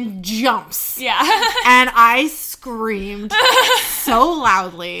and then jumps. Yeah. And I screamed so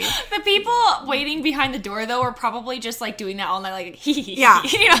loudly. The people waiting behind the door, though, were probably just, like, doing that all night, like, hee hee. Yeah,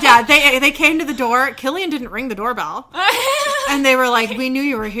 You know? yeah. They came to the door. Killian didn't ring the doorbell, and they were like, "We knew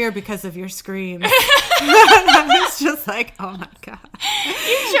you were here because of your screams." I was just like, "Oh my god,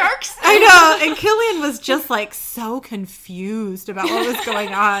 You jerks. I know." And Killian was just like so confused about what was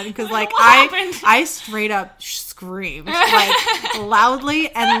going on because like What happened? I straight up screamed like loudly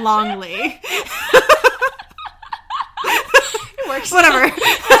and longly. It works. Whatever.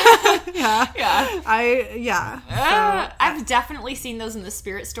 Yeah. Yeah. So, I've definitely seen those in the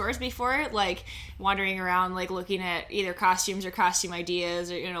spirit stores before, like wandering around, like looking at either costumes or costume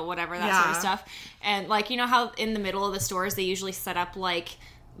ideas or, you know, whatever, that sort of Yeah. stuff. And like, you know how in the middle of the stores they usually set up like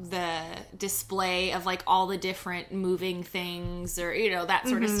the display of like all the different moving things or, you know, that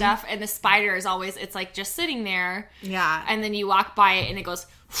sort of stuff. And the spider is always, it's like just sitting there. yeah. And then you walk by it and it goes,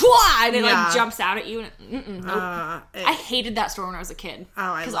 whwa! And it Yeah. like jumps out at you. And nope. I hated that store when I was a kid. Oh,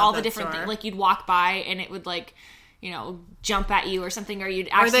 I Because love all the that different store. things, like you'd walk by and it would like, you know, jump at you or something, or you'd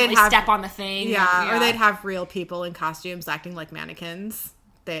accidentally have- step on the thing. Yeah, or they'd have real people in costumes acting like mannequins.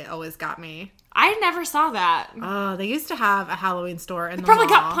 They always got me. I never saw that. Oh, they used to have a Halloween store in the Probably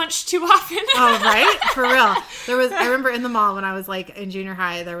mall. got punched too often. Oh, right? For real. I remember in the mall when I was like in junior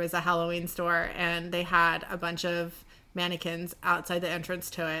high, there was a Halloween store and they had a bunch of mannequins outside the entrance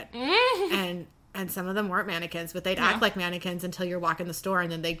to it. And some of them weren't mannequins, but they'd act like mannequins until you're walking the store and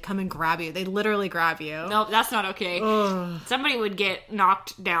then they'd come and grab you. They'd literally grab you. No, that's not okay. Somebody would get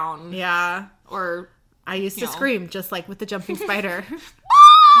knocked down Yeah. or I used to No. scream just like with the jumping spider.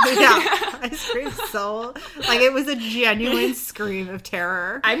 Yeah. I screamed so like it was a genuine scream of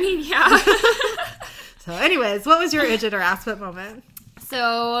terror. I mean, yeah. So anyways, what was your idjit or aspect moment?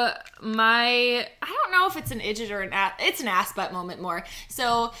 So I don't know if it's an idjit or it's an ass butt moment more.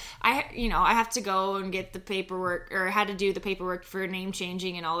 So I have to go and get the paperwork, or I had to do the paperwork for name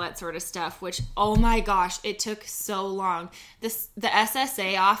changing and all that sort of stuff, which, oh my gosh, it took so long. The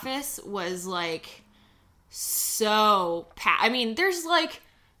SSA office was like so I mean, there's like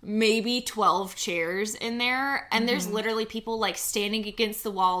maybe 12 chairs in there, and there's literally people like standing against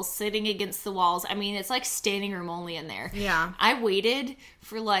the walls, sitting against the walls. I mean, it's like standing room only in there. Yeah. I waited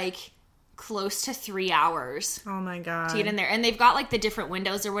for like close to 3 hours Oh my god. to get in there, and they've got like the different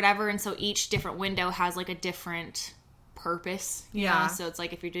windows or whatever, and so each different window has like a different purpose, you Yeah. know? So it's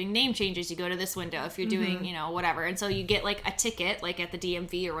like if you're doing name changes, you go to this window. If you're doing, you know, whatever, and so you get like a ticket like at the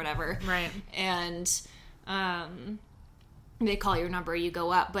DMV or whatever, Right. and they call your number, you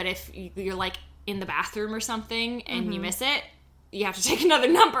go up. But if you're like in the bathroom or something and you miss it, you have to take another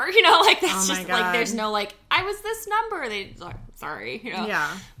number, you know, like that's Oh my just like, God. there's no like, I was this number. They like, sorry, you know?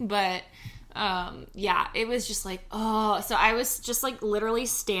 Yeah. But, yeah, it was just like, oh, so I was just like literally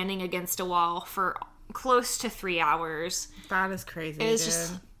standing against a wall for close to 3 hours. That is crazy. It was dude.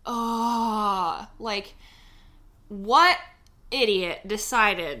 just, oh, like, what idiot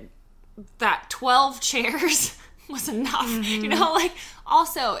decided that 12 chairs was enough? You know, like,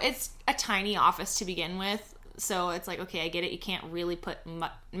 also, it's a tiny office to begin with, so it's like, okay, I get it. You can't really put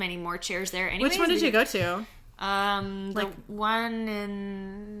many more chairs there. Anyways, Which one did you go to? The one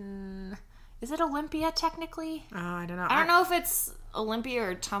in... Is it Olympia, technically? Oh, I don't know. I don't know if it's Olympia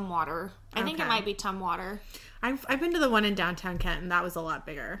or Tumwater. I think it Okay. might be Tumwater. I've been to the one in downtown Kent, and that was a lot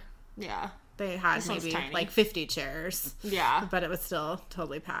bigger. Yeah. They had This one's maybe tiny. like 50 chairs, Yeah. but it was still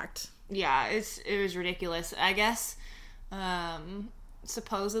totally packed. Yeah, it was ridiculous. I guess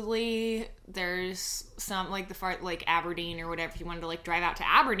supposedly there's some like the far like Aberdeen or whatever. If you wanted to like drive out to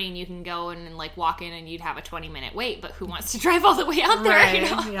Aberdeen, you can go and like walk in and you'd have a 20-minute wait. But who wants to drive all the way out there? Right. You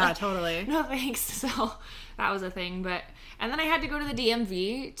know? Yeah, totally. No thanks. So that was a thing. But and then I had to go to the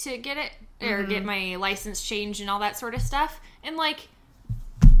DMV to get it or get my license changed and all that sort of stuff. And like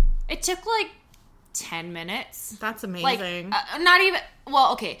it took like 10 minutes. That's Like, amazing. not even,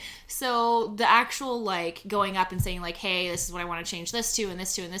 well, okay, so the actual, like, going up and saying, like, hey, this is what I want to change this to, and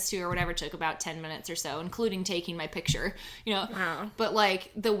this to, and this to, or whatever, took about 10 minutes or so, including taking my picture, you know? Wow. But,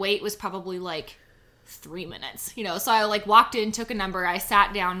 like, the wait was probably, like, 3 minutes, you know? So I, like, walked in, took a number, I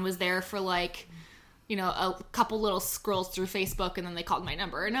sat down, was there for, like, you know, a couple little scrolls through Facebook, and then they called my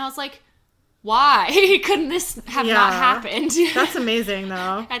number, and I was like, why couldn't this have Yeah. not happened? That's amazing,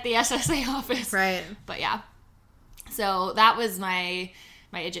 though. At the SSA office. Right. But yeah. So that was my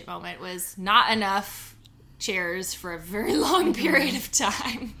my Idget moment was not enough chairs for a very long period of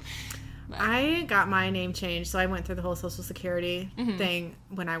time. I got my name changed, so I went through the whole Social Security thing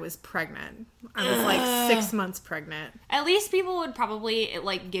when I was pregnant. I was like 6 months pregnant. At least people would probably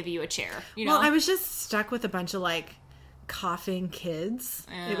like give you a chair, you know? Well, I was just stuck with a bunch of like coughing kids.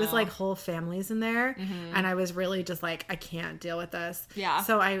 It was like whole families in there, and I was really just like, I can't deal with this. Yeah.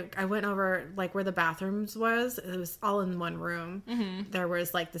 So I went over like where the bathrooms was. It was all in one room. There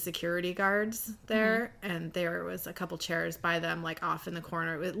was like the security guards there, and there was a couple chairs by them like off in the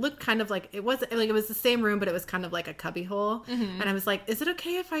corner. It looked kind of like it was the same room, but it was kind of like a cubby hole. And I was like, is it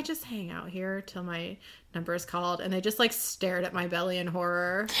okay if I just hang out here till my number is called? And they just like stared at my belly in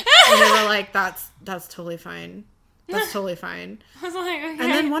horror, and they were like, that's totally fine. That's totally fine. I was like, okay. And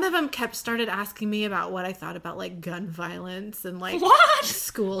then one of them started asking me about what I thought about like gun violence and like What?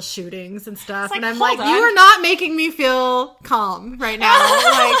 school shootings and stuff. It's like, and I'm hold like, on. you are not making me feel calm right now.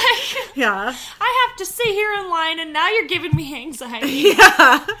 Like, yeah. I have to sit here in line, and now you're giving me anxiety.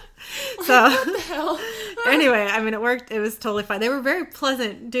 Yeah. So What the hell? anyway, I mean, it worked. It was totally fine. They were very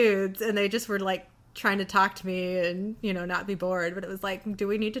pleasant dudes, and they just were like trying to talk to me and, you know, not be bored. But it was like, do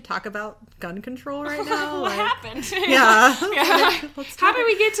we need to talk about gun control right now? What Like, happened? yeah. Yeah. Let's How talk- did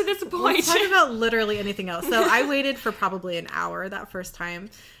we get to this point? Let's talk about literally anything else. So I waited for probably an hour that first time.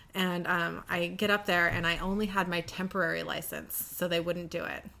 And I get up there, and I only had my temporary license, so they wouldn't do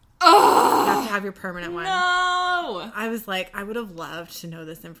it. Oh, You have to have your permanent one. no. I was like, I would have loved to know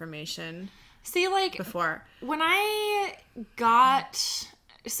this information See, like, before. when I got...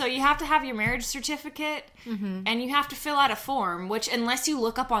 So you have to have your marriage certificate, and you have to fill out a form, which unless you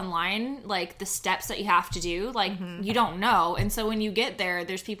look up online, like, the steps that you have to do, like, you don't know. And so when you get there,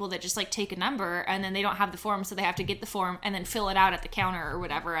 there's people that just, like, take a number, and then they don't have the form, so they have to get the form and then fill it out at the counter or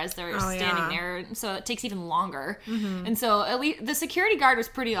whatever as they're standing there. So it takes even longer. And so at least the security guard was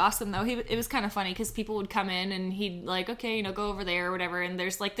pretty awesome, though. It was kind of funny because people would come in, and he'd, like, okay, you know, go over there or whatever, and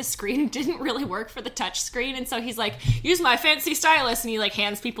there's, like, the screen didn't really work for the touch screen, and so he's like, use my fancy stylus, and he, like,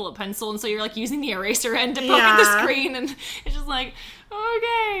 hands people a pencil, and so you're like using the eraser end to poke at the screen, and it's just like,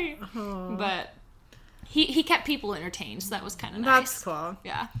 okay. But he kept people entertained, so that was kind of nice. That's cool.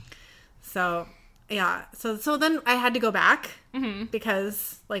 Yeah. So, yeah. So then I had to go back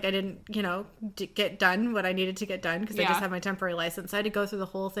because, like, I didn't, you know, get done what I needed to get done because I Yeah. just had my temporary license. So I had to go through the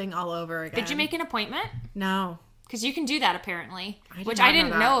whole thing all over again. Did you make an appointment? No. Because you can do that apparently, which not I know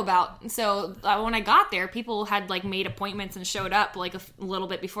didn't that. know about. So when I got there, people had like made appointments and showed up like a little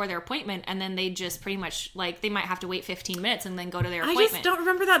bit before their appointment, and then they just pretty much like they might have to wait 15 minutes and then go to their I appointment. just don't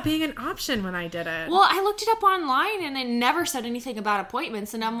remember that being an option when I did it. Well, I looked it up online and it never said anything about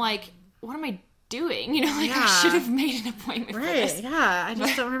appointments, and I'm like, what am I doing? You know, like I should have made an appointment for this. Right, yeah. I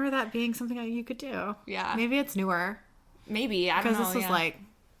just don't remember that being something that you could do. Yeah. Maybe it's newer. Maybe, I don't know. Because this was yeah. like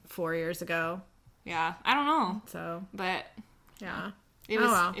 4 years ago. Yeah, I don't know. So, But yeah. it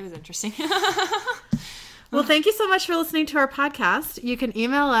was interesting. Well, thank you so much for listening to our podcast. You can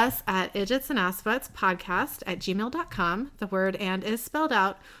email us at idgetsandaspettspodcast@gmail.com. The word "and" is spelled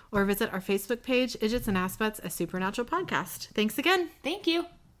out, or visit our Facebook page, Idgets and Aspets, a Supernatural Podcast. Thanks again. Thank you.